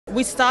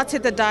We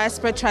started the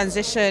Diaspora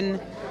Transition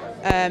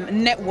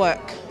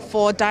Network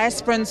for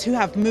diasporans who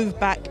have moved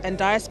back and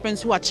diasporans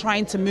who are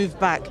trying to move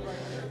back.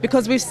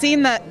 Because we've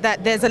seen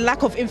that there's a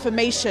lack of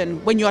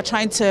information when you are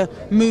trying to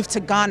move to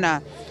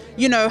Ghana.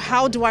 You know,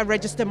 how do I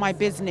register my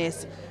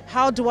business?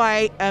 How do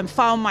I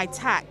file my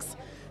tax?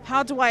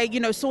 How do I,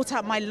 sort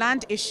out my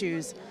land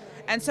issues?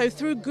 And so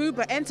through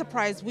Gooba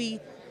Enterprise, we're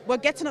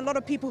getting a lot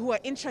of people who are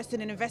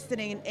interested in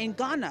investing in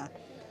Ghana.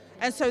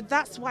 And so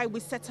that's why we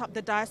set up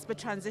the Diaspora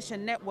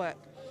Transition Network.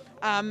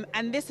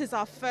 And this is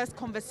our first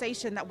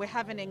conversation that we're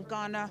having in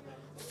Ghana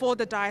for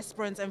the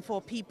diasporans and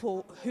for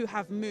people who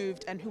have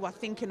moved and who are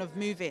thinking of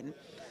moving.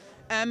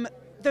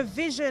 The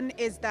vision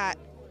is that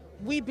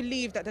we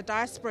believe that the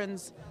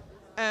diasporans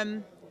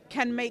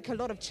can make a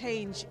lot of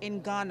change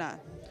in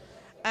Ghana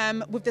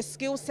with the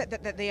skill set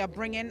that they are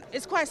bringing.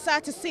 It's quite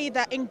sad to see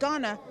that in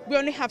Ghana, we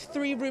only have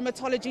 3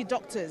 rheumatology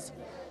doctors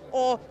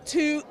or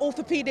 2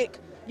 orthopedic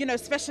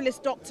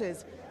specialist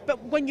doctors.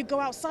 But when you go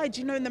outside,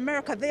 in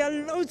America, there are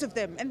loads of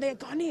them and they're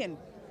Ghanaian.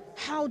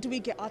 How do we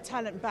get our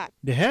talent back?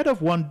 The head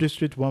of One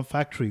District, One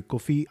Factory,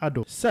 Kofi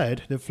Addo,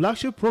 said the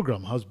flagship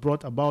program has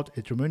brought about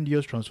a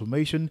tremendous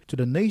transformation to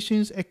the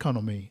nation's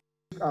economy.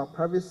 Our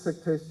private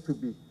sectors to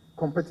be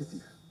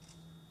competitive.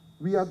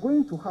 We are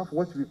going to have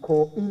what we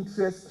call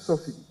interest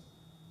subsidy.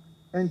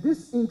 And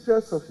this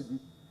interest subsidy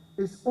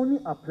is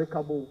only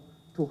applicable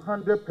to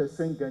 100%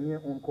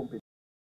 Ghanaian-owned companies.